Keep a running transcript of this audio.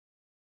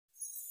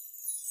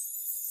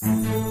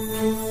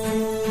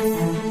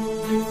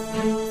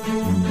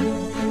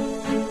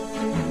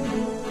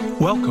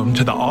Welcome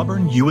to the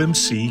Auburn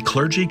UMC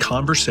Clergy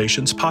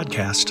Conversations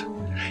podcast.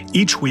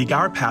 Each week,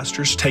 our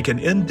pastors take an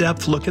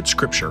in-depth look at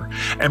Scripture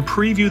and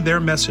preview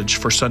their message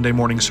for Sunday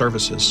morning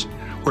services.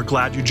 We're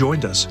glad you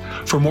joined us.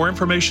 For more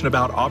information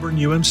about Auburn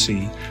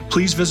UMC,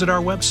 please visit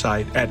our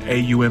website at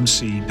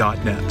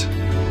aumc.net.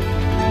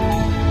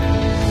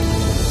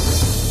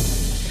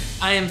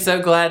 I am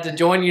so glad to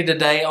join you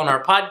today on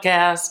our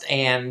podcast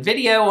and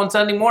video on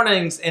Sunday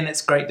mornings, and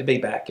it's great to be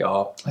back,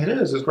 y'all. It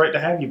is. It's great to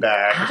have you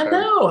back. I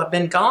know. I've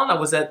been gone. I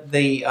was at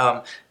the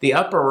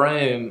Upper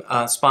Room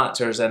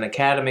sponsors an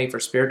Academy for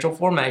Spiritual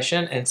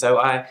Formation, and so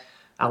I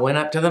went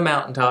up to the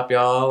mountaintop,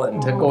 y'all,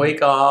 and took a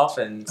week off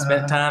and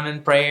spent time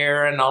in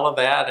prayer and all of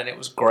that, and it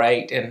was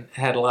great, and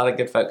had a lot of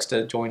good folks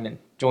to join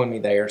me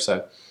there.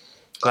 So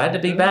glad to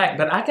be back.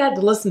 But I got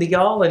to listen to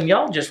y'all, and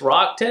y'all just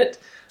rocked it.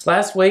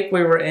 Last week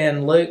we were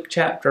in Luke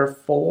chapter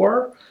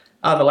 4,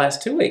 the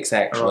last 2 weeks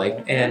actually,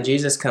 and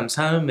Jesus comes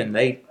home and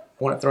they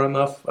want to throw him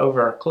off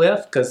over a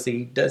cliff because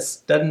he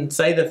doesn't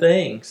say the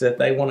things that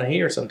they want to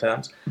hear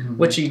sometimes,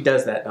 which he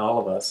does that to all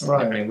of us.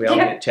 Right. I mean, we all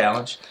get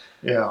challenged.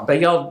 Yeah. But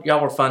y'all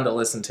were fun to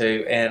listen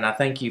to, and I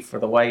thank you for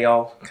the way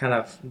y'all kind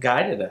of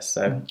guided us.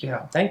 So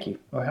thank you.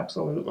 Oh,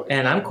 absolutely.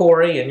 And I'm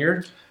Corey, and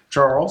you're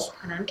Charles.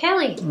 And I'm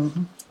Kelly.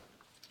 Mm-hmm.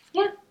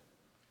 Yeah.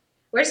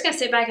 We're just going to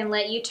sit back and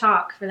let you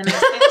talk for the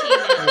next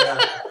 15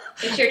 minutes.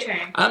 It's your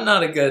turn. I'm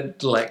not a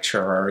good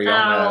lecturer,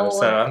 y'all know,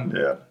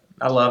 so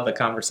I love the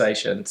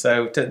conversation.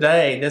 So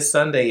today, this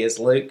Sunday, is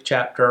Luke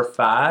chapter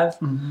 5,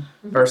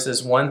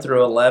 verses 1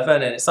 through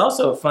 11, and it's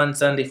also a fun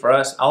Sunday for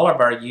us. All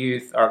of our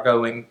youth are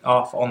going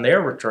off on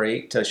their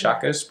retreat to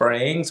Shaco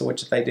Springs,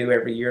 which they do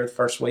every year, the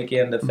first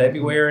weekend of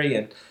February,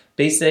 and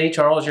BC,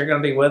 Charles, you're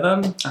going to be with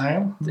them? I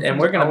am. And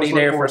we're going to be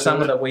there for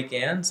some of the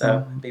weekend,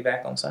 so be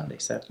back on Sunday.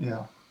 So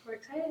We're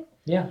excited.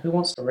 Yeah, who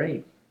wants to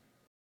read?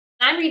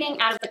 I'm reading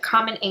out of the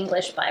Common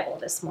English Bible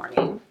this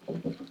morning,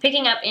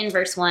 picking up in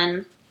verse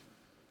 1.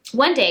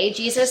 One day,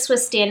 Jesus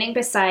was standing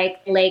beside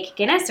Lake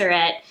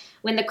Gennesaret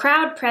when the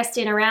crowd pressed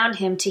in around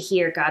him to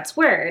hear God's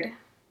word.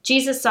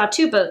 Jesus saw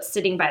 2 boats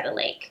sitting by the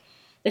lake.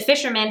 The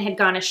fishermen had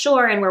gone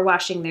ashore and were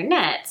washing their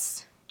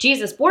nets.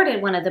 Jesus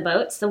boarded one of the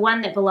boats, the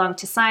one that belonged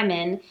to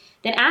Simon,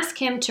 then asked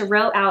him to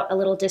row out a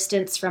little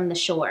distance from the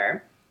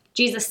shore.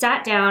 Jesus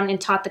sat down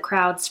and taught the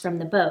crowds from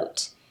the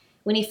boat.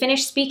 When he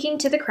finished speaking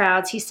to the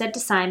crowds, he said to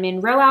Simon,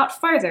 "Row out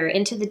farther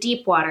into the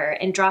deep water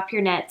and drop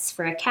your nets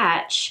for a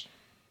catch."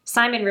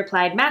 Simon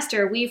replied,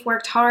 "Master, we've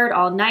worked hard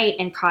all night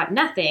and caught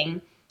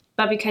nothing,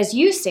 but because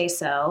you say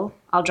so,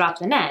 I'll drop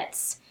the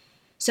nets."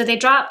 So they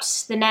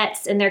dropped the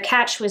nets, and their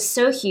catch was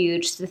so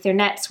huge that their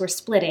nets were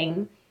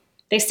splitting.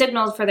 They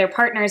signaled for their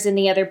partners in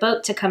the other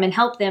boat to come and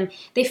help them.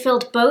 They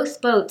filled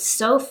both boats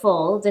so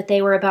full that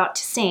they were about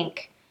to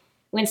sink.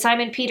 When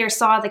Simon Peter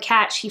saw the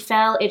catch, he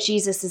fell at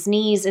Jesus'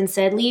 knees and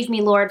said, "Leave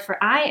me, Lord,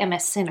 for I am a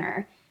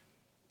sinner."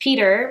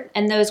 Peter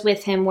and those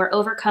with him were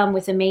overcome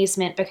with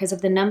amazement because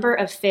of the number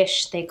of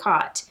fish they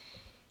caught.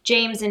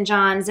 James and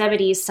John,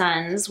 Zebedee's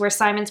sons, were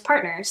Simon's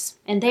partners,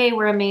 and they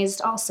were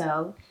amazed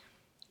also.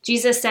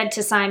 Jesus said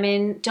to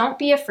Simon, "Don't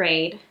be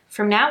afraid.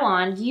 From now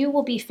on, you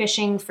will be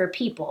fishing for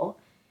people."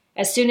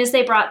 As soon as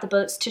they brought the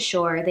boats to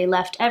shore, they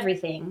left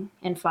everything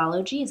and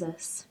followed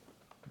Jesus.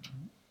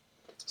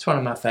 It's one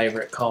of my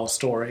favorite call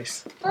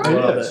stories. It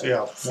is,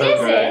 yeah. Is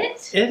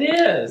it? It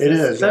is. It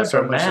It's is, so yeah,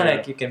 so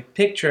dramatic. You can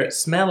picture it,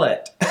 smell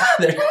it.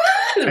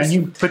 And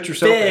you put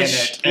yourself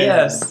fish. in it.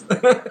 Yes.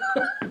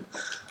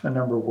 A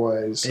number of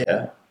ways.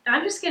 Yeah.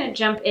 I'm just going to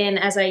jump in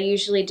as I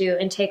usually do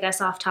and take us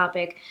off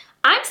topic.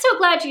 I'm so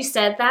glad you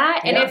said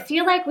that, and I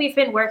feel like we've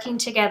been working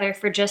together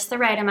for just the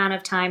right amount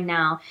of time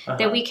now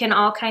that we can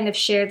all kind of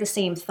share the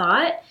same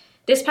thought.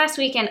 This past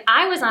weekend,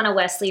 I was on a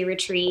Wesley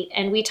retreat,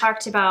 and we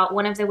talked about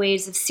one of the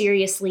ways of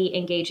seriously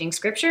engaging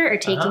Scripture or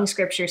taking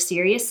Scripture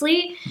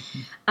seriously.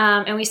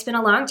 And we spent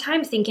a long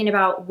time thinking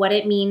about what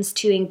it means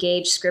to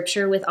engage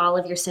Scripture with all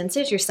of your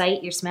senses, your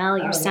sight, your smell,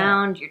 your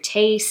sound, your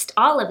taste,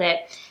 all of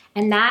it.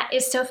 And that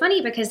is so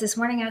funny because this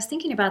morning I was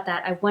thinking about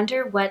that. I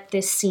wonder what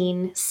this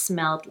scene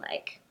smelled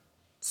like.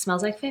 It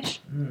smells like fish.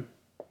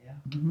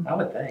 I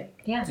would think.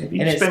 Yeah. If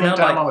you And it spend smelled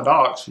time like- on the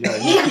docks, you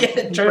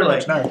truly. pretty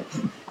much know.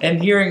 And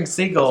hearing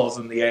seagulls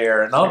in the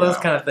air and all those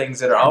kind of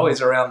things that are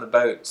always around the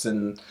boats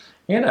and,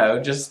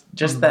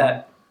 just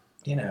that,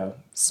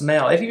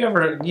 smell. If you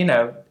ever,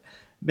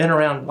 been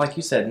around, like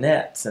you said,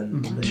 nets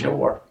and the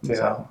shore. Yeah.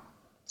 So,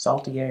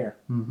 salty air.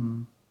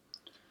 Mm-hmm.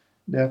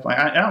 Definitely.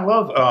 I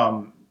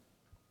love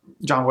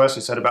John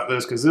Wesley said about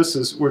this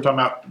because we're talking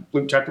about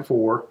Luke chapter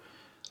 4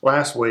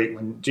 last week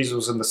when Jesus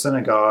was in the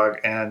synagogue,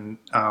 and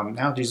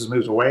now Jesus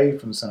moves away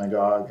from the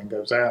synagogue and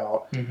goes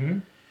out. Mm-hmm.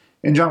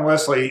 And John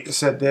Wesley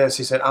said this.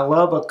 He said, "I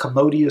love a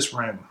commodious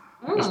room,"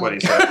 is what he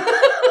said.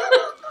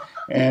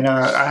 And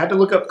I had to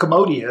look up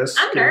commodious.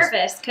 I'm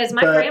nervous because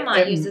my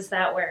grandma uses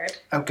that word.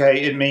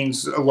 Okay, it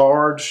means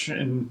large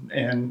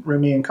and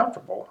roomy and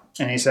comfortable.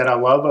 And he said, "I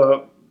love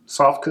a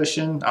soft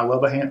cushion. I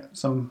love a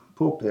handsome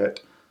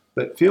pulpit,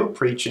 but field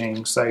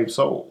preaching saves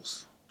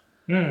souls."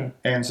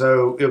 And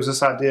so it was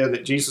this idea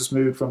that Jesus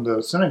moved from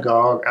the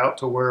synagogue out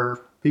to where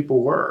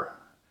people were.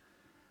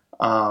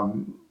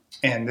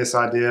 And this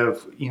idea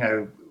of,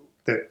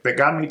 that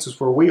God meets us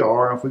where we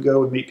are, and if we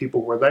go and meet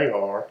people where they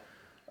are,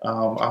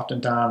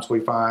 oftentimes we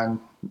find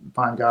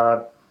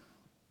God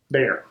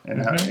there in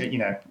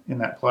that, in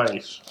that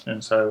place.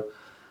 And so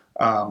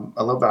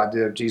I love the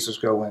idea of Jesus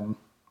going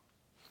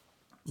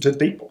to the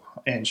people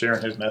and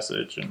sharing his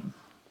message. And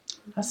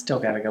I still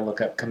got to go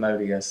look up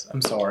commodious.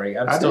 I'm sorry.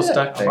 I'm still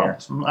stuck there.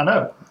 I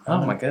know.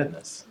 Oh, my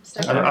goodness.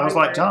 I was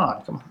like,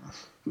 John, come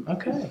on.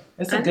 Okay.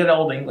 It's a good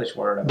old English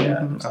word, I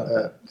bet. Mm-hmm. It's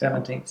a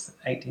 17th,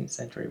 18th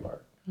century word.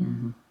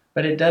 Mm-hmm.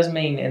 But it does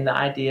mean in the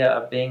idea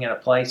of being in a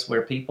place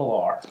where people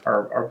are,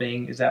 or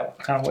being, is that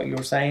kind of what you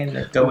were saying?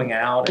 That going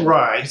out?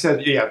 Right. He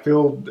said,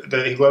 Phil,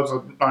 that he loves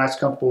a nice,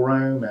 comfortable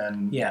room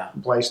and a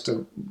place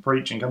to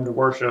preach and come to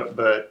worship,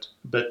 but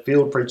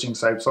field preaching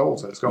saves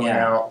souls. It's going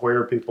out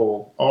where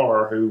people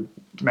are who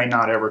may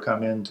not ever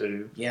come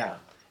into. Yeah.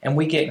 And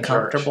we get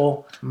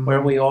comfortable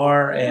where we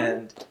are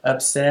and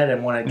upset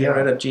and want to get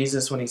rid of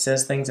Jesus when he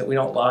says things that we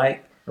don't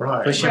like.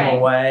 Right. Push him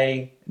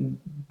away.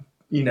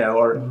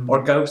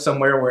 Or go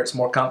somewhere where it's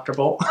more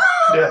comfortable.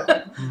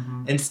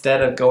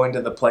 Instead of going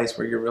to the place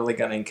where you're really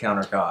going to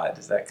encounter God.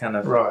 Is that kind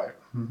of right?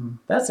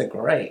 That's a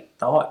great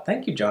thought.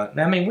 Thank you, John.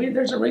 I mean,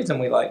 there's a reason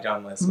we like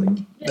John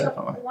Wesley.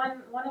 Definitely.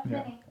 One of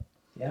many.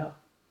 Yeah.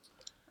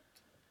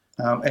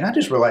 And I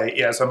just relate,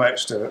 so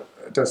much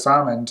to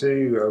Simon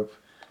too, of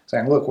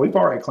saying, look, we've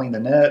already cleaned the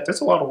net.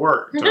 That's a lot of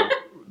work to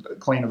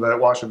clean a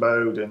boat, wash a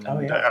boat, and I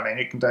mean,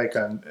 it can take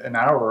an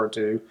hour or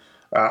two.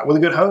 With a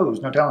good hose,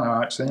 no telling how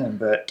much then,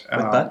 but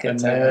with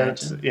buckets,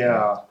 nets,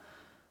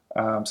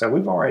 so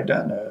we've already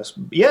done this.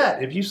 Yeah,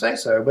 if you say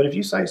so. But if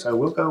you say so,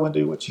 we'll go and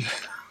do what you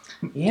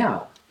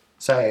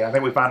say. I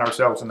think we find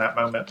ourselves in that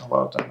moment a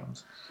lot of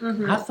times.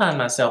 I find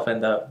myself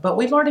but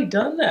we've already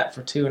done that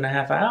for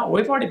 2.5 hours.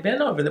 We've already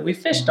been over that. We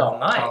fished all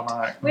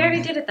night. We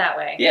already did it that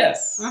way.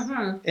 Yes.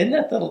 Isn't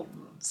that the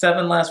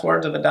 7 last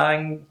words of a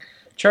dying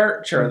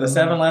church, or the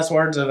 7 last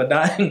words of a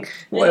dying?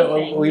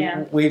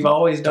 We've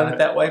always done it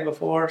that way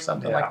before,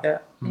 something like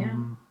that.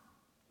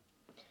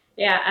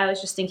 Yeah, I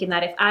was just thinking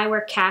that if I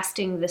were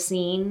casting the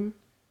scene,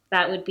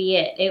 that would be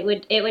it.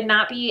 It would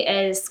not be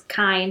as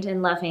kind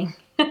and loving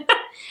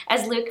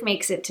as Luke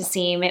makes it to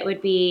seem. It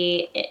would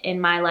be,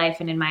 in my life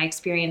and in my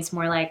experience,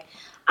 more like,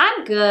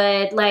 I'm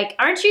good. Like,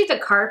 aren't you the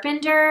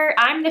carpenter?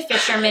 I'm the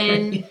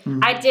fisherman.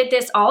 I did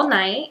this all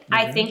night.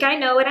 I think I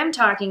know what I'm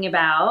talking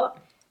about.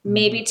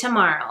 Maybe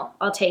tomorrow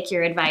I'll take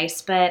your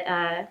advice. But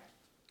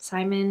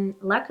Simon,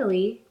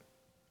 luckily,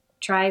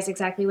 tries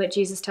exactly what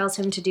Jesus tells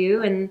him to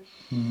do. And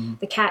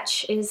the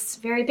catch is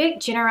very big.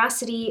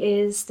 Generosity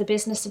is the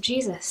business of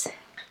Jesus.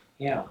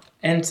 Yeah.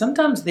 And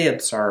sometimes the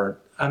absurd.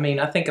 I mean,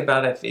 I think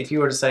about if you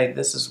were to say,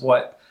 this is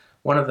what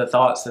one of the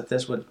thoughts that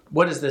this would,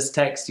 what is this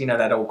text,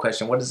 that old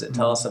question, what does it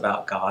tell us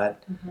about God?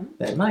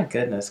 That, my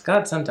goodness,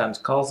 God sometimes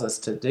calls us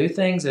to do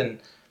things and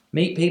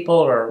meet people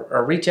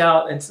or reach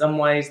out in some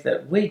ways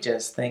that we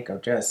just think are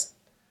just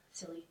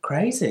silly,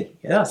 crazy,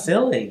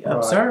 silly,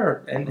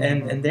 absurd,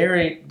 and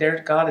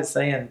there God is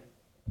saying,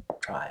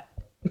 try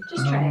it,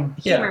 just try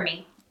it, humor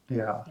me.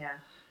 Yeah.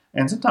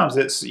 And sometimes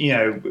it's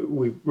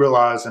we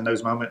realize in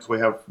those moments we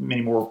have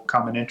many more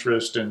common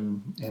interest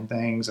in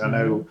things. I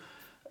know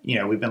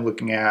we've been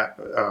looking at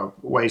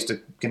ways to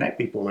connect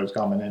people with those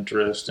common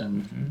interests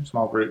and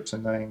small groups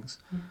and things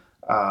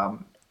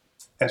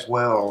as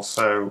well.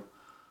 So.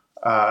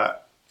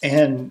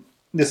 And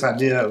this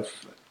idea of,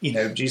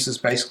 Jesus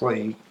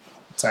basically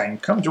saying,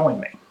 come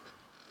join me.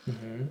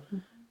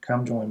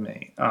 Come join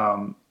me.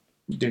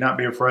 Do not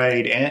be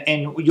afraid.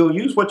 And you'll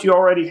use what you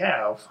already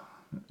have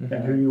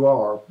and who you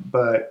are.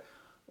 But,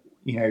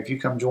 if you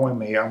come join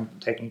me, I'm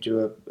taking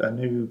you to a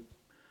new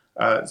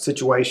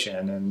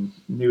situation and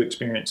new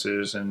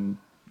experiences and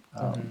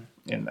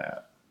in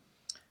that.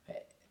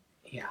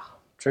 Yeah.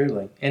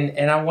 Truly.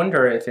 And I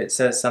wonder if it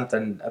says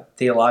something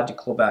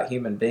theological about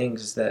human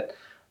beings, is that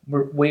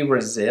we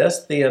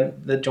resist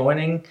the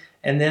joining,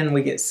 and then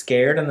we get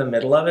scared in the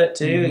middle of it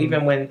too,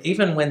 even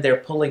when they're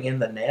pulling in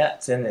the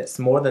nets and it's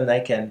more than they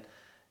can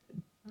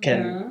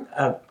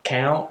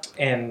count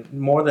and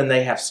more than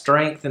they have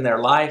strength in their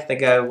life. They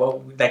go,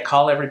 well, they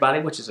call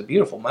everybody, which is a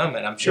beautiful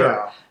moment, I'm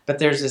sure. But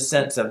there's this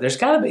sense of, there's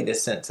got to be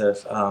this sense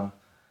of,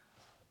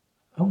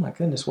 oh my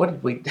goodness,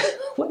 what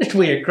did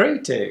we agree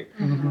to?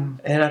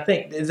 And I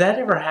think, has that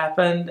ever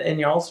happened in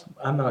y'all's?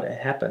 I know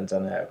it happens. I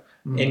know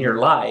in your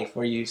life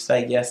where you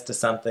say yes to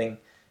something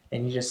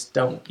and you just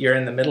don't. You're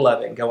in the middle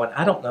of it and going,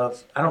 I don't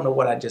know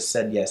what I just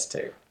said yes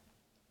to.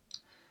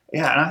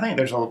 Yeah, and I think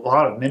there's a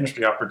lot of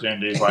ministry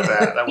opportunities like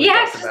that. We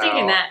I was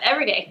thinking that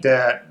every day.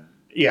 That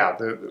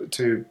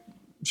to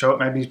show up,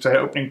 maybe say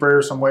opening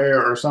prayer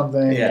somewhere or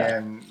something,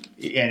 and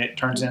it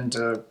turns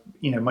into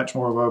much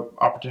more of an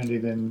opportunity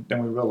than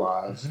we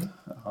realize,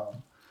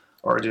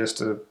 or just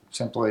to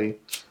simply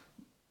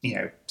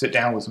sit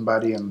down with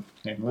somebody and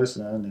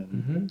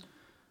listen,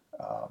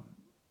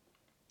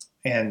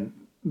 and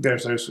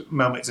there's those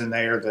moments in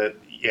there that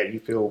you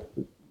feel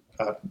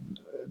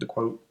to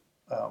quote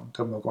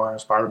Tobey Maguire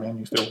and Spider-Man,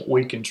 you feel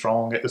weak and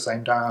strong at the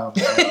same time.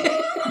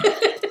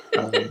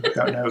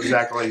 Don't know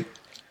exactly.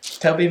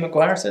 Tobey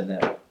Maguire said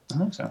that. I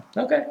think so.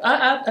 Okay,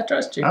 I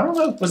trust you. I don't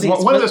know. Was he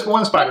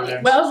one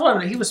Spider-Man? Well, I was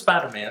wondering. He was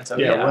Spider-Man, so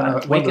one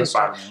of weak the and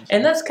strong. Spider-Man.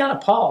 And that's kind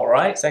of Paul,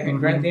 right? 2 Mhm.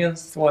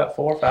 Corinthians, 4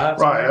 or 5.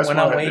 Right. That's when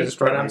why I'm it weak, is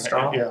when I'm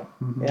strong. Yeah.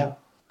 Mhm. Yeah,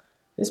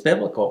 it's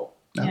biblical.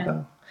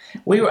 Yeah.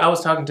 Okay. I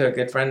was talking to a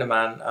good friend of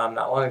mine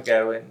not long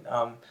ago,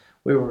 and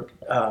we were,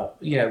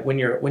 when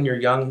you're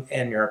young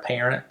and you're a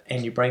parent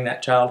and you bring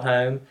that child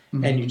home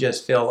and you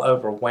just feel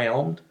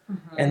overwhelmed,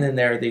 and then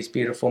there are these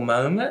beautiful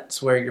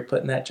moments where you're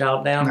putting that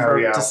child down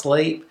to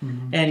sleep,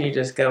 and you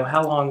just go,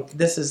 how long?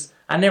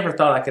 I never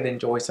thought I could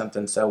enjoy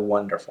something so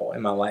wonderful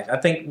in my life. I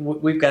think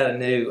we've got a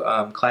new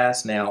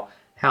class now.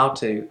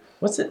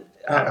 What's it?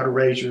 How to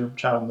raise your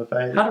child in the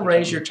faith. How to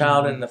raise your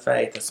child in the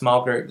faith. A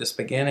small group that's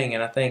beginning,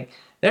 and I think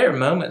there are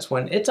moments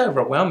when it's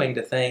overwhelming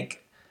to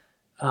think,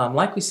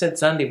 like we said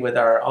Sunday with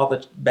all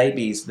the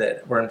babies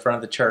that were in front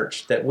of the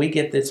church, that we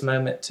get this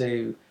moment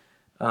to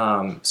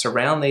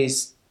surround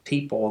these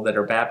people that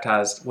are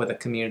baptized with a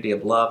community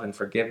of love and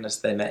forgiveness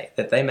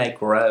that they may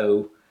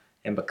grow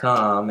and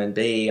become and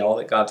be all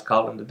that God's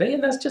called them to be,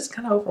 and that's just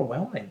kind of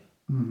overwhelming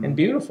and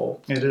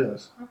beautiful. It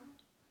is.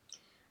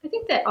 I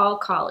think that all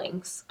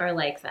callings are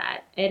like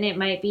that. And it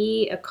might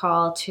be a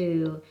call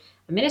to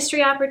a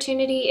ministry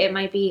opportunity. It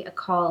might be a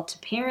call to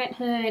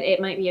parenthood. It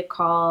might be a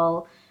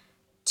call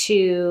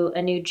to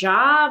a new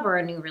job or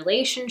a new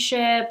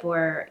relationship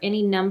or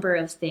any number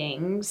of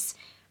things.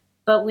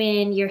 But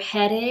when you're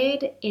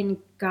headed in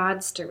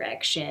God's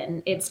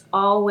direction, it's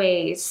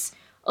always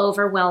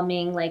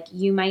overwhelming. Like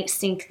you might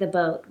sink the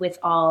boat with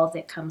all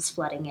that comes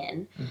flooding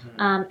in.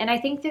 And I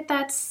think that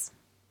that's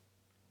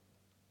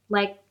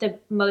like the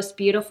most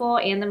beautiful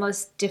and the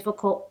most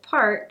difficult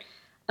part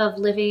of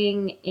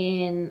living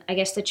in, I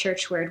guess the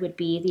church word would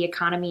be the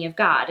economy of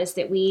God, is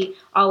that we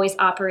always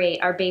operate,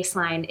 our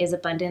baseline is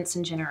abundance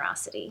and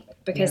generosity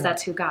because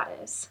that's who God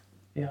is.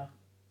 Yeah.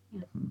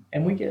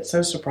 And we get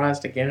so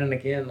surprised again and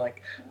again,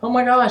 like, oh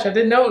my gosh, I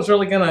didn't know it was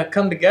really going to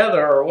come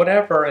together or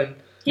whatever. And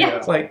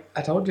it's like,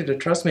 I told you to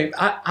trust me.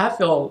 I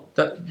feel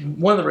that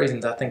one of the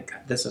reasons I think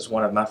this is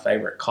one of my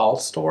favorite call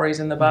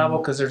stories in the Bible,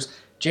 because there's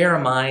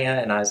Jeremiah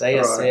and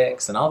Isaiah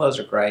 6, and all those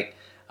are great.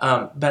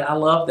 But I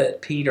love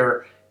that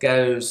Peter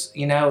goes,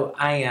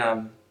 I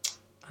am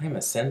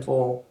a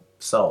sinful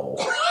soul.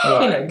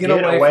 Get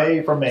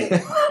away from me.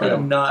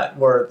 I'm not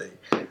worthy.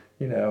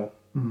 Get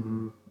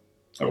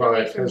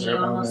away from me, you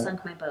almost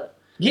sunk my boat.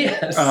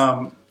 Yes.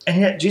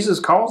 And yet Jesus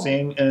calls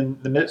him in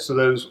the midst of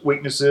those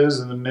weaknesses,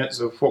 in the midst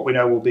of what we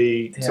know will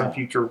be some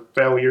future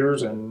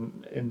failures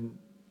and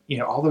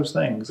all those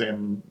things.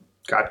 And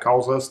God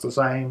calls us the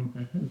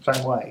same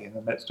way in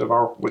the midst of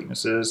our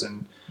weaknesses,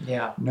 and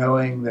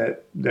knowing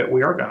that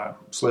we are going to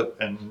slip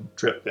and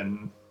trip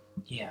and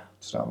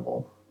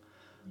stumble.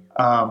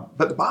 But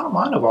the bottom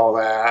line of all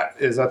that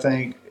is, I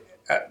think,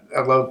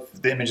 I love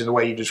the image and the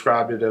way you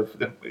described it of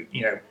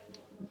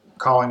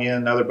calling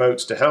in other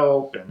boats to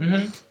help,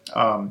 and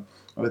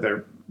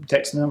whether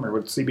texting them or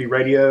with CB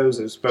radios,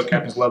 as boat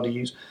captains love to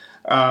use,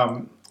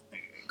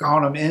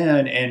 calling them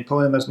in and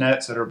pulling those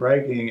nets that are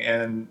breaking.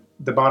 And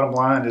the bottom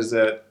line is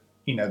that,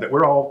 that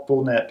we're all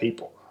full net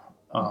people.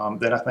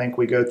 That I think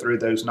we go through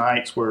those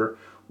nights where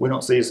we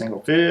don't see a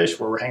single fish,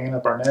 where we're hanging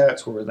up our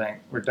nets, where we think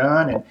we're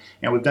done,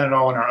 and we've done it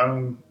all in our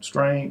own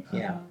strength.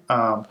 Yeah.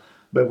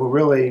 But we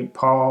really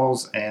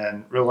pause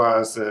and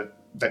realize that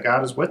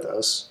God is with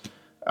us.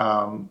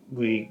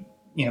 We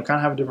kind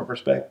of have a different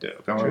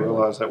perspective, and we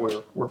realize that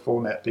we're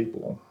full net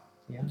people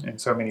in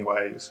so many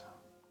ways.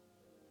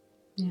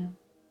 Yeah.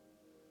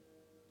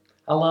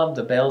 I love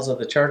the bells of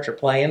the church are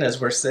playing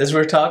as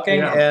we're talking.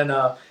 Yeah.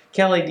 And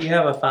Kelly, do you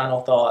have a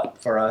final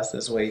thought for us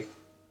as we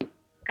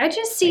I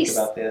just see think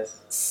about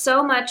this?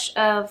 So much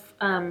of,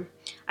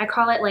 I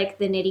call it like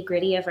the nitty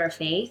gritty of our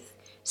faith.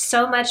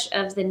 So much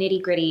of the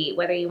nitty gritty,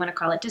 whether you want to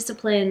call it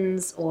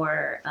disciplines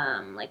or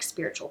like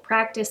spiritual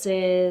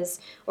practices,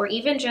 or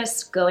even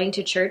just going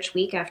to church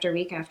week after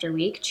week after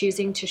week,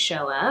 choosing to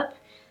show up.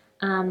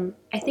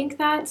 I think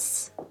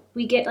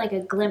we get like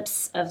a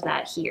glimpse of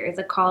that here,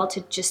 the call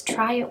to just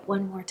try it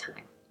one more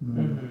time.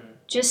 Mm-hmm.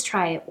 Just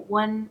try it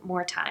one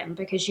more time,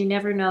 because you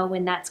never know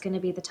when that's going to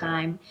be the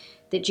time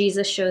that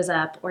Jesus shows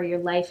up, or your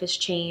life is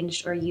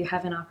changed, or you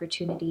have an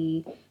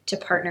opportunity to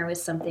partner with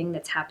something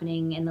that's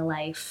happening in the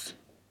life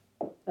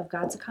of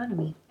God's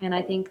economy. And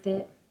I think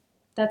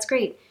that's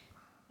great.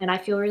 And I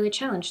feel really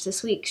challenged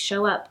this week.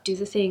 Show up, do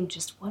the thing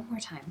just one more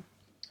time,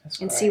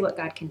 and see what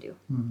God can do.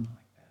 Mm-hmm.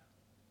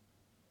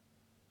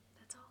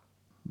 That's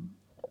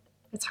all.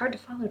 It's hard to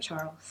follow,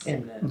 Charles.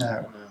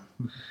 No.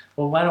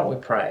 Well, why don't we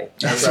pray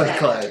as we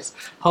close?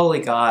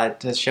 Holy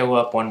God, to show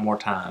up one more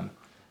time,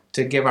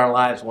 to give our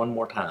lives one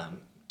more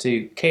time,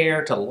 to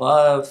care, to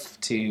love,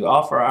 to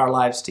offer our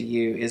lives to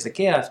you is a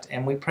gift.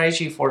 And we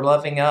praise you for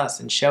loving us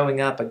and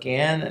showing up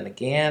again and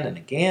again and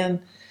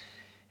again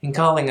and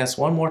calling us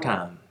one more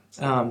time.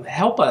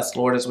 help us,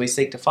 Lord, as we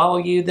seek to follow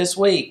you this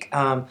week.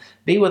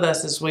 Be with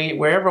us as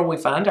wherever we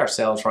find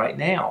ourselves right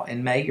now,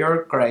 and may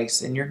your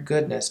grace and your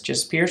goodness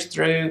just pierce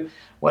through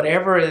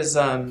whatever is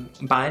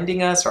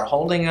binding us or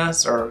holding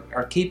us or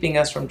keeping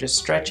us from just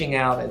stretching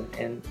out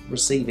and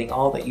receiving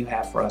all that you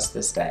have for us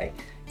this day.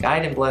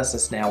 Guide and bless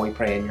us now, we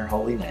pray in your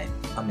holy name.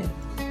 Amen.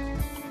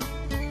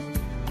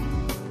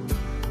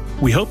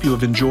 We hope you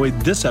have enjoyed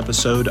this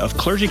episode of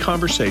Clergy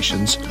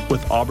Conversations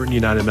with Auburn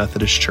United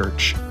Methodist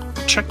Church.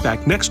 Check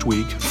back next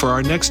week for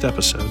our next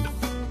episode.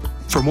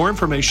 For more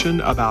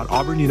information about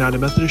Auburn United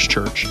Methodist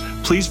Church,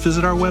 please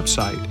visit our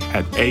website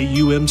at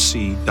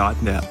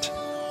aumc.net.